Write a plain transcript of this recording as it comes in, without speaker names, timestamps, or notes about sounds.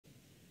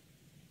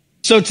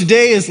So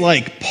today is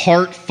like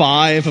part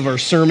 5 of our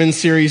sermon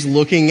series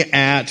looking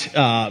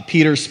at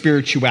Peter's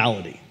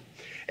spirituality.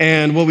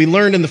 And what we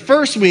learned in the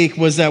first week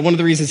was that one of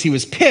the reasons he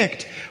was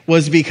picked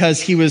was because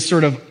he was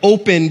sort of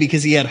open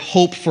because he had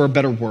hope for a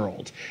better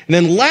world. And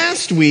then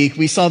last week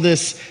we saw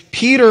this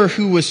Peter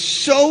who was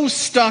so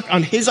stuck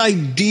on his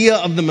idea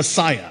of the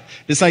Messiah,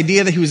 this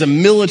idea that he was a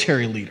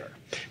military leader,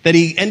 that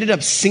he ended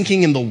up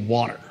sinking in the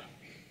water.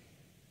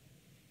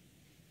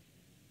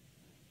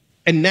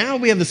 And now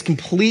we have this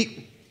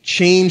complete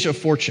change of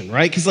fortune,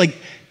 right? Because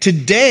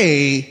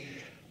today,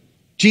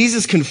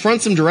 Jesus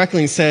confronts him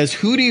directly and says,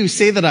 "Who do you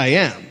say that I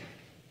am?"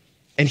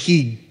 And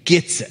he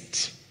gets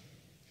it.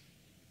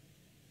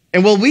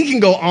 And while we can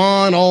go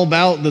on all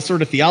about the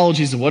sort of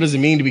theologies of what does it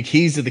mean to be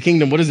keys to the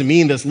kingdom, what does it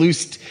mean that's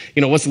loosed,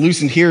 what's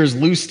loosened here is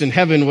loosed in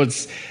heaven,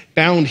 what's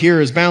bound here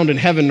is bound in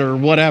heaven, or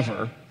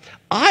whatever,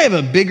 I have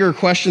a bigger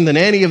question than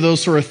any of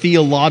those sort of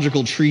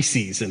theological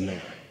treatises in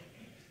there.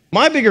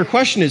 My bigger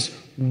question is,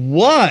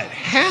 what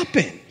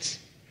happened?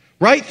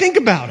 Right? Think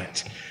about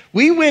it.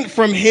 We went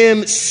from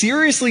him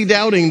seriously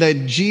doubting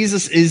that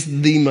Jesus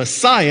is the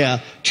Messiah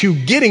to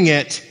getting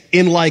it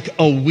in like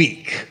a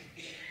week.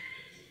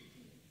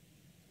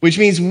 Which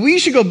means we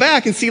should go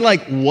back and see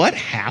what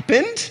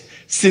happened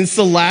since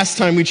the last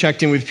time we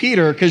checked in with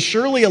Peter, because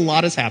surely a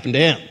lot has happened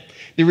to him.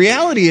 The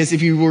reality is,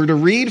 if you were to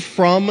read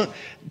from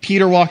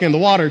Peter walking on the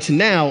water to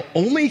now,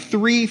 only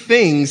 3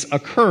 things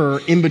occur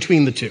in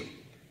between the two.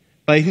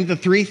 But I think the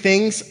 3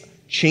 things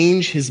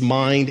change his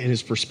mind and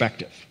his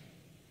perspective.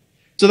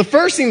 So the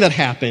first thing that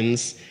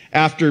happens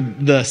after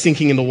the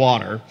sinking in the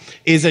water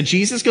is that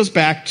Jesus goes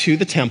back to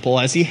the temple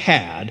as he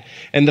had,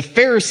 and the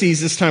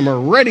Pharisees this time are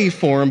ready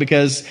for him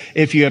because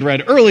if you had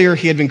read earlier,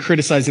 he had been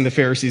criticizing the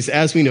Pharisees,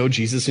 as we know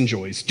Jesus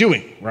enjoys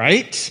doing,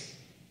 right?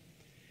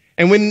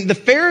 And when the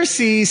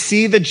Pharisees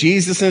see that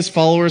Jesus and his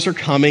followers are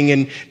coming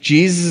and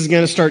Jesus is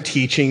going to start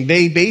teaching,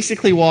 they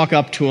basically walk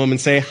up to him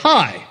and say,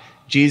 "Hi."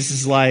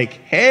 Jesus is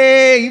like,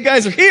 "Hey, you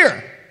guys are here."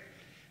 And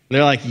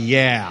they're like,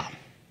 "Yeah.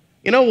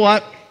 You know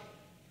what?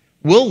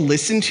 We'll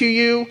listen to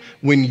you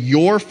when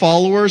your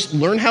followers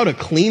learn how to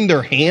clean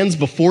their hands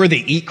before they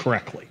eat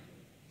correctly.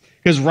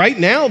 Because right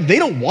now, they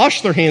don't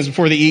wash their hands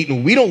before they eat,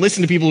 and we don't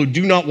listen to people who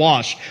do not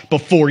wash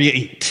before you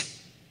eat."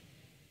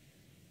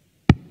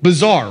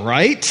 Bizarre,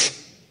 right?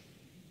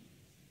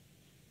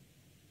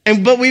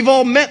 But we've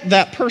all met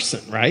that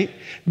person, right?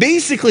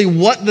 Basically,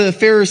 what the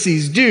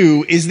Pharisees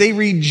do is they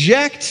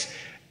reject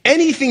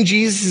anything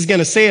Jesus is going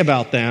to say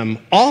about them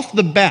off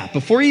the bat,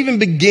 before he even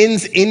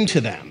begins into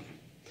them,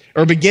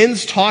 or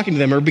begins talking to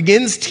them, or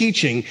begins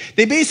teaching.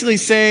 They basically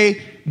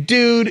say,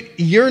 "Dude,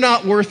 you're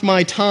not worth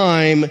my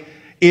time.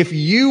 If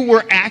you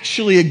were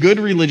actually a good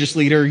religious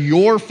leader,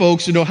 your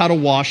folks would know how to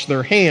wash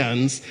their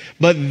hands,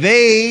 but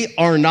they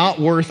are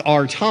not worth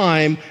our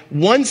time.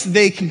 Once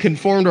they can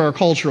conform to our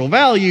cultural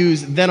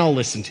values, then I'll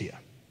listen to you."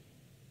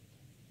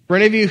 For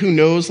any of you who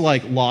knows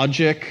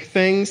logic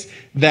things,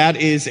 that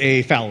is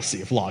a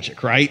fallacy of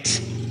logic,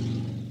 right?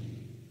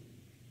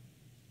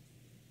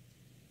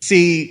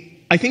 See,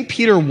 I think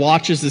Peter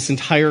watches this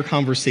entire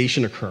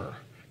conversation occur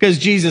because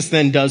Jesus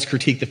then does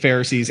critique the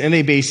Pharisees and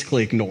they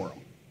basically ignore him.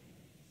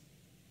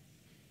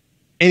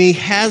 And he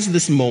has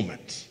this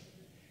moment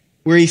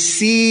where he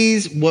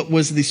sees what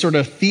was the sort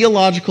of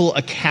theological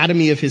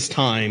academy of his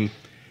time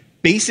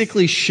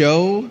basically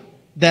show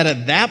that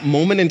at that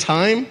moment in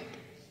time,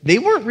 they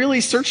weren't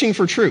really searching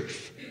for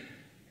truth.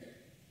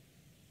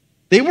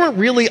 They weren't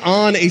really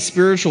on a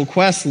spiritual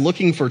quest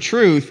looking for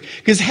truth,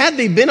 because had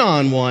they been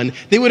on one,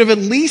 they would have at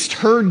least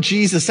heard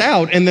Jesus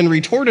out and then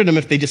retorted him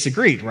if they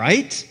disagreed,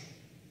 right?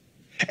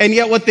 And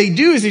yet what they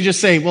do is they just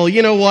say, "Well,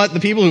 you know what? The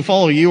people who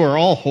follow you are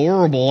all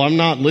horrible. I'm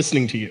not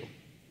listening to you."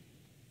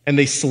 And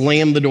they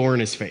slam the door in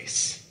his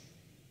face.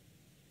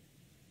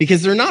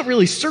 Because they're not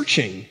really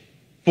searching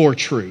for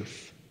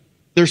truth.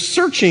 They're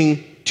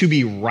searching to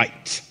be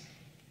right.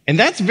 And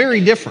that's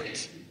very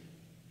different.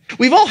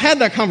 We've all had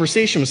that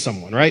conversation with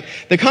someone, right?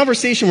 The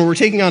conversation where we're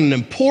taking on an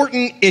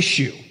important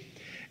issue.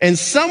 And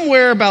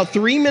somewhere about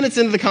 3 minutes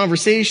into the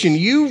conversation,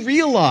 you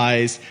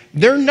realize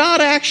they're not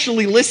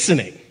actually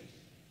listening,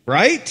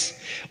 right?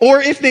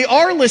 Or if they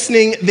are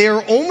listening,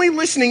 they're only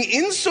listening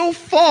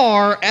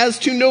insofar as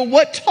to know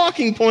what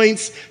talking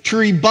points to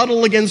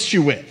rebuttal against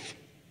you with.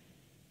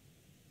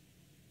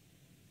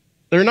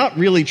 They're not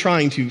really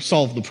trying to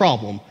solve the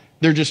problem.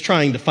 They're just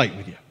trying to fight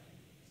with you.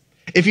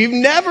 If you've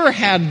never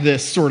had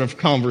this sort of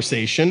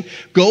conversation,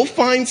 go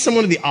find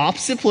someone of the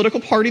opposite political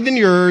party than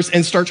yours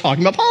and start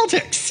talking about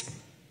politics.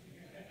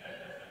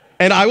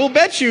 And I will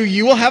bet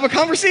you will have a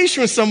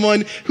conversation with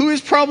someone who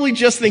is probably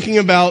just thinking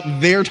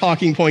about their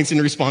talking points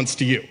in response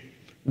to you,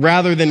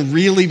 rather than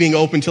really being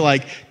open to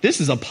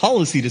this is a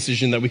policy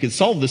decision that we could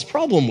solve this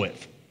problem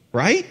with,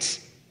 right?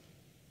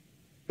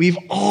 We've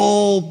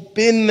all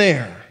been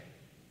there.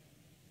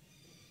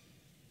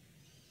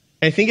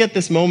 I think at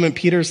this moment,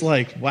 Peter's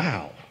like,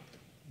 wow,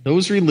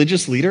 those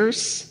religious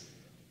leaders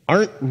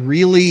aren't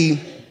really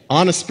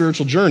on a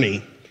spiritual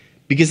journey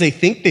because they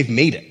think they've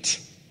made it.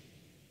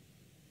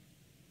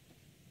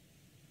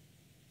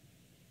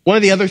 One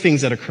of the other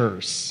things that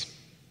occurs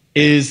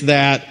is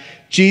that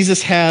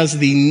Jesus has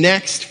the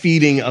next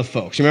feeding of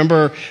folks.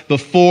 Remember,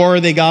 before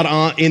they got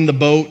on in the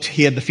boat,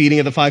 he had the feeding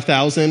of the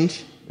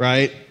 5,000,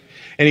 right?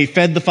 And he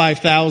fed the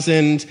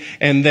 5,000,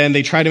 and then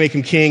they try to make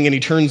him king, and he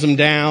turns them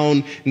down.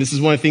 And this is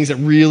one of the things that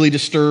really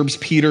disturbs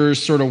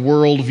Peter's sort of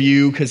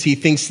worldview, because he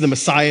thinks the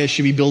Messiah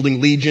should be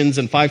building legions,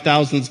 and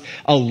 5,000's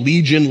a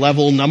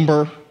legion-level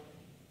number.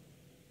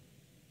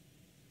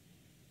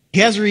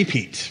 He has a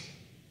repeat.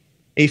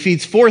 He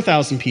feeds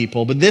 4,000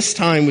 people, but this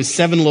time with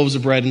 7 loaves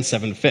of bread and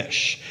 7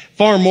 fish,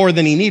 far more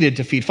than he needed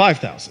to feed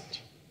 5,000.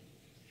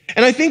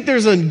 And I think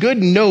there's a good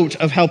note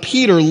of how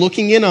Peter,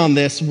 looking in on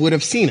this, would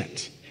have seen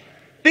it.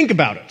 Think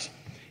about it.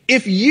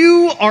 If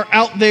you are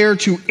out there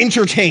to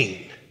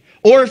entertain,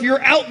 or if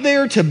you're out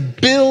there to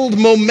build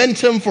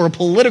momentum for a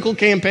political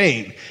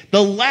campaign,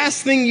 the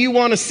last thing you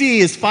want to see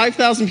is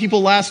 5,000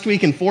 people last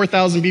week and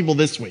 4,000 people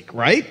this week,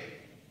 right?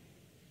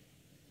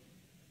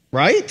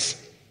 Right?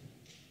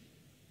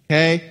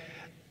 Okay.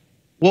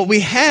 What we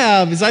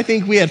have is, I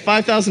think we had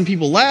 5,000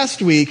 people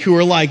last week who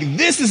are like,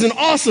 this is an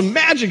awesome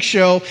magic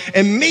show,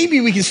 and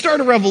maybe we can start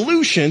a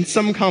revolution,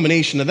 some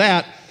combination of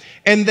that.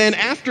 And then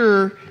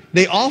after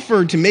they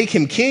offered to make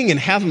him king and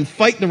have him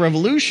fight the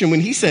revolution,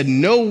 when he said,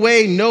 no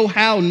way, no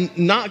how,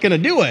 not going to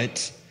do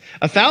it,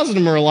 1,000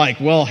 of them are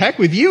like, well, heck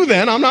with you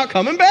then, I'm not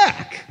coming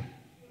back.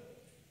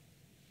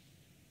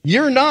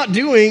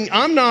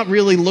 I'm not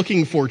really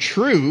looking for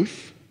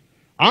truth.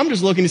 I'm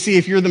just looking to see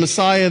if you're the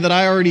Messiah that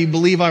I already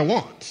believe I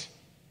want.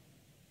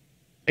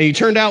 And he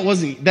turned out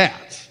wasn't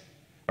that.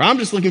 Or I'm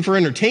just looking for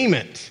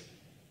entertainment.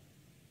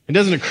 It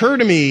doesn't occur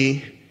to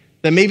me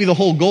that maybe the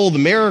whole goal of the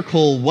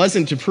miracle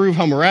wasn't to prove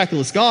how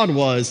miraculous God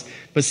was,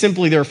 but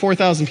simply there are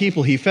 4,000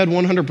 people, he fed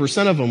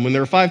 100% of them. When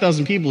there were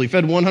 5,000 people, he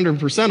fed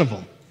 100% of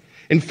them.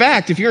 In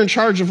fact, if you're in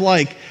charge of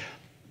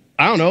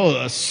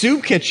a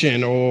soup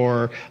kitchen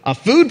or a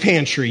food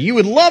pantry, you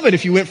would love it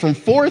if you went from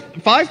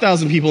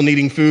 5,000 people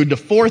needing food to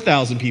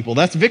 4,000 people.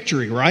 That's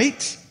victory,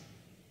 right?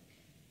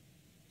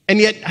 And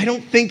yet, I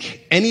don't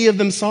think any of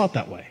them saw it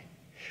that way.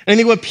 And I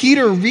think what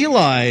Peter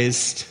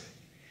realized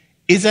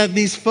is that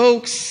these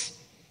folks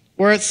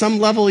were at some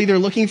level either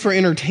looking for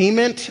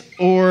entertainment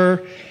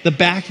or the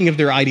backing of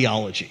their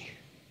ideology.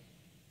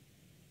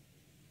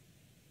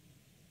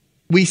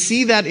 We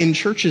see that in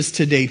churches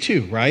today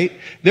too, right?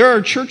 There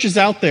are churches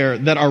out there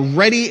that are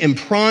ready and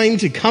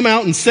primed to come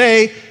out and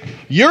say,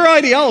 your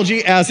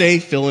ideology as a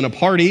fill in a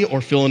party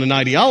or fill in an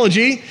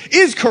ideology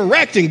is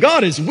correct and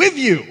God is with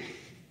you.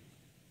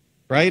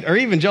 Right? Our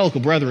evangelical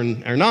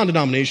brethren, our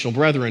non-denominational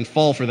brethren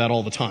fall for that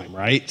all the time,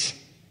 right?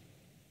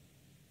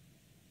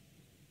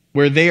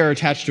 Where they are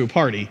attached to a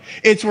party.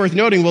 It's worth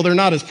noting, while they're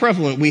not as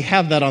prevalent, we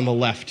have that on the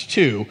left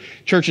too.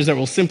 Churches that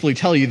will simply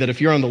tell you that if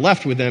you're on the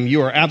left with them,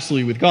 you are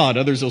absolutely with God.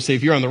 Others will say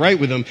if you're on the right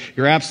with them,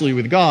 you're absolutely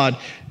with God.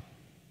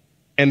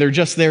 And they're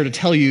just there to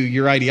tell you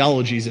your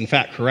ideology is in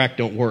fact correct,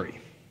 don't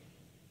worry.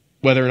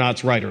 Whether or not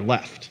it's right or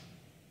left.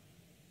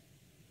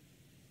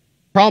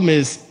 Problem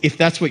is, if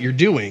that's what you're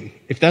doing,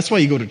 if that's why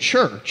you go to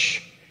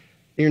church,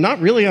 you're not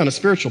really on a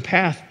spiritual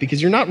path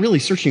because you're not really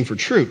searching for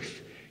truth.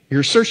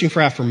 You're searching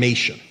for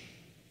affirmation.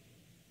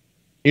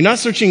 You're not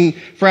searching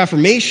for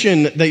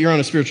affirmation that you're on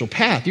a spiritual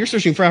path. You're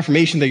searching for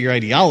affirmation that your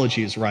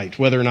ideology is right,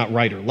 whether or not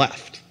right or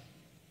left.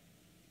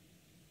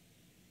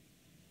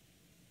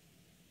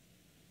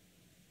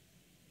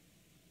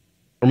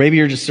 Or maybe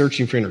you're just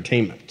searching for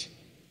entertainment.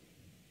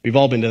 We've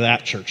all been to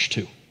that church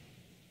too.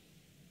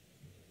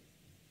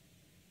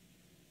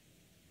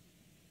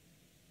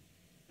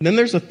 And then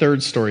there's a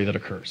third story that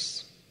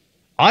occurs.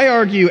 I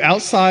argue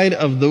outside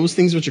of those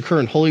things which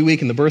occur in Holy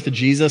Week and the birth of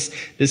Jesus,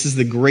 this is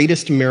the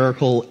greatest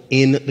miracle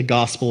in the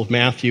Gospel of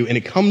Matthew, and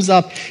it comes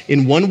up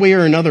in one way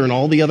or another in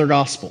all the other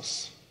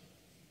Gospels.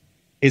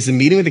 It's the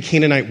meeting with the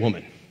Canaanite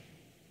woman.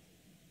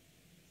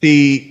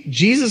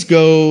 Jesus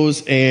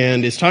goes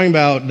and is talking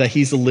about that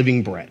he's the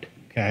living bread.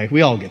 Okay,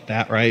 we all get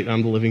that, right?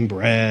 I'm the living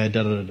bread,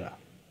 da-da-da-da.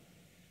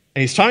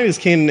 And he's talking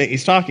to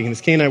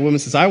this Canaanite woman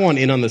says, I want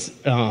in on this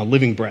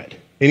living bread.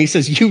 And he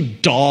says, you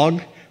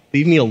dog,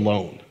 leave me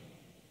alone.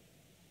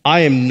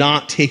 I am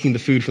not taking the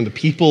food from the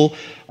people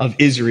of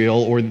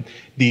Israel or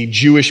the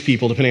Jewish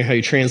people, depending on how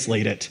you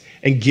translate it,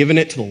 and giving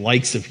it to the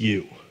likes of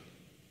you.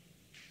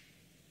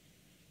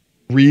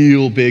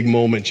 Real big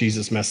moment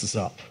Jesus messes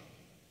up.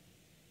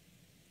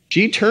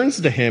 She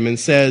turns to him and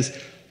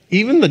says,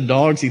 even the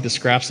dogs eat the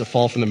scraps that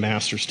fall from the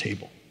master's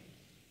table.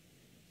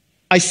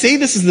 I say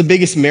this is the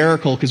biggest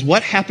miracle because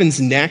what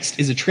happens next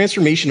is a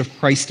transformation of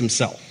Christ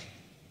himself.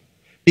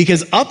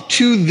 Because up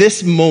to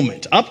this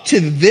moment, up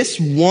to this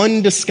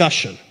one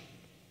discussion,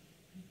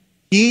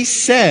 he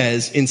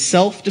says in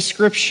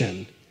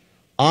self-description,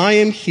 I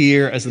am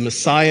here as the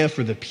Messiah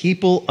for the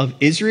people of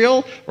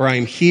Israel, or I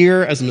am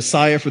here as a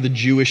Messiah for the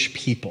Jewish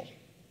people.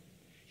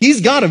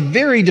 He's got a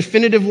very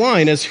definitive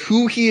line as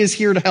who he is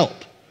here to help.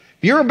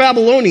 If you're a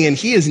Babylonian,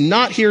 he is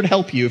not here to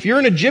help you. If you're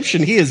an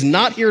Egyptian, he is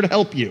not here to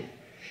help you.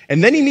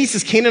 And then he meets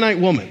this Canaanite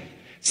woman,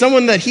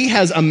 someone that he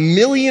has a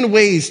million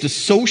ways to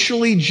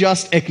socially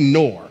just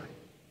ignore.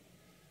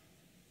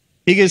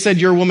 He could have said,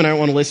 you're a woman, I don't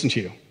want to listen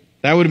to you.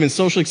 That would have been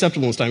socially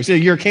acceptable in this time. He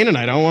said, you're a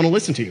Canaanite, I don't want to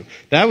listen to you.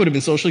 That would have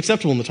been socially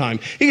acceptable in the time.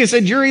 He could have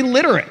said, you're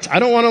illiterate, I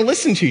don't want to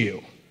listen to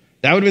you.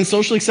 That would have been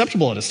socially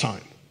acceptable at his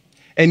time.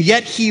 And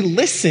yet he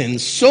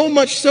listens, so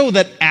much so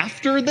that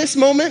after this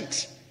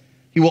moment,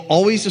 he will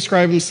always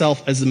describe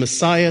himself as the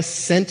Messiah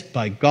sent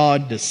by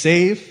God to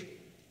save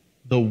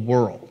the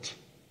world.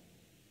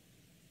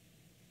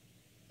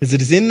 Because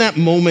it is in that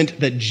moment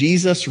that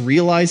Jesus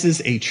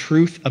realizes a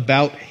truth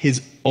about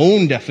his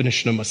own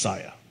definition of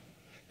Messiah.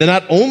 That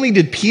not only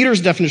did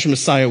Peter's definition of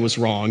Messiah was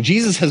wrong,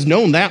 Jesus has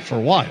known that for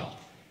a while,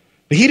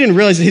 but he didn't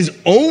realize that his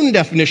own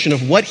definition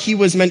of what he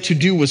was meant to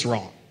do was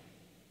wrong.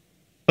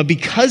 But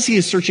because he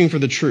is searching for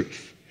the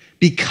truth,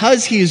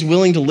 because he is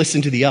willing to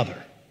listen to the other,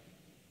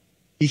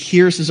 he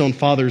hears his own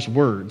father's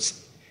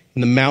words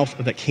in the mouth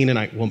of that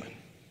Canaanite woman,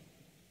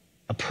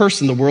 a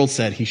person the world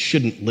said he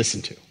shouldn't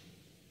listen to.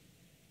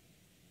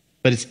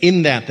 But it's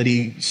in that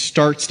he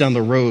starts down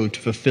the road to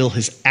fulfill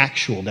his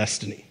actual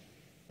destiny.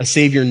 A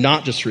savior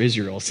not just for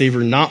Israel, a savior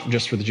not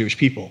just for the Jewish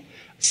people,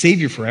 a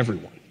savior for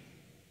everyone.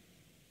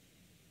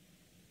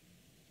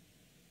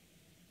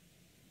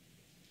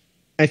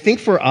 I think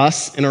for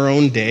us in our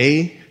own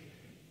day,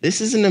 this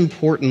is an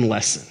important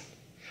lesson.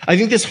 I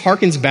think this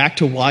harkens back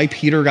to why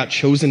Peter got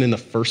chosen in the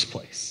first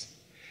place.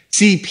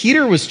 See,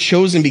 Peter was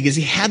chosen because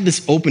he had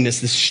this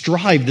openness, this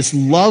strive, this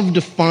love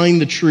to find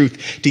the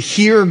truth, to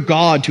hear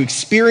God, to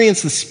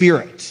experience the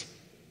Spirit,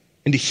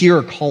 and to hear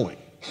a calling.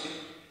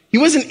 He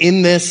wasn't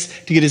in this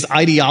to get his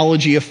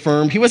ideology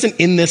affirmed. He wasn't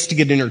in this to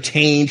get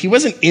entertained. He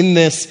wasn't in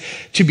this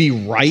to be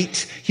right.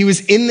 He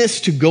was in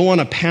this to go on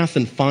a path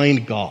and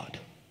find God.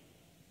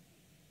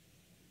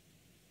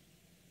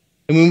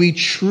 And when we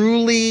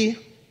truly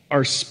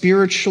are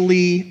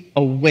spiritually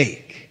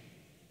awake,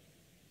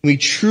 we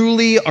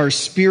truly are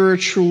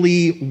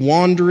spiritually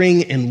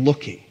wandering and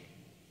looking,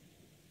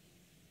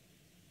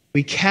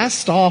 we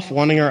cast off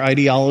wanting our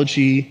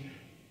ideology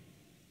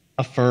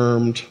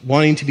affirmed,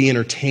 wanting to be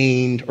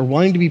entertained, or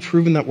wanting to be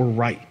proven that we're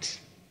right.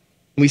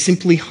 And we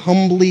simply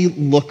humbly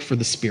look for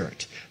the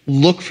Spirit,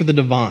 look for the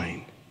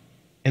divine,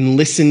 and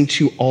listen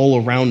to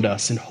all around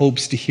us in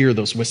hopes to hear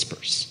those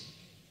whispers.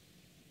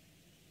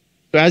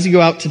 So as you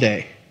go out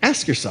today,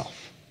 ask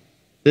yourself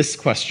this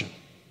question.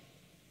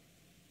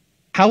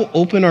 How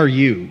open are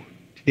you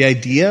to the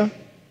idea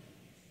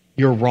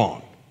you're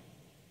wrong?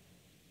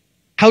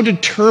 How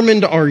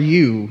determined are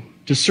you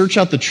to search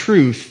out the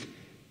truth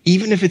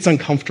even if it's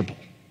uncomfortable?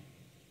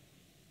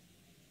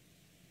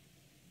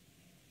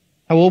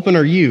 How open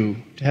are you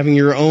to having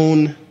your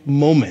own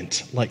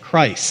moment like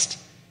Christ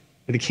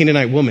with the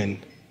Canaanite woman,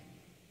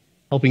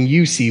 helping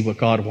you see what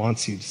God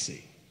wants you to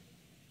see?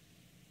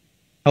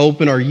 How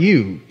open are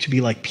you to be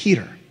like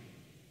Peter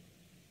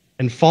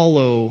and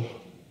follow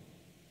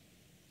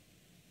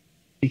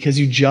because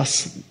you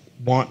just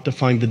want to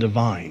find the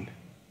divine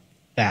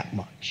that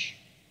much?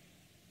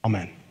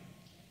 Amen.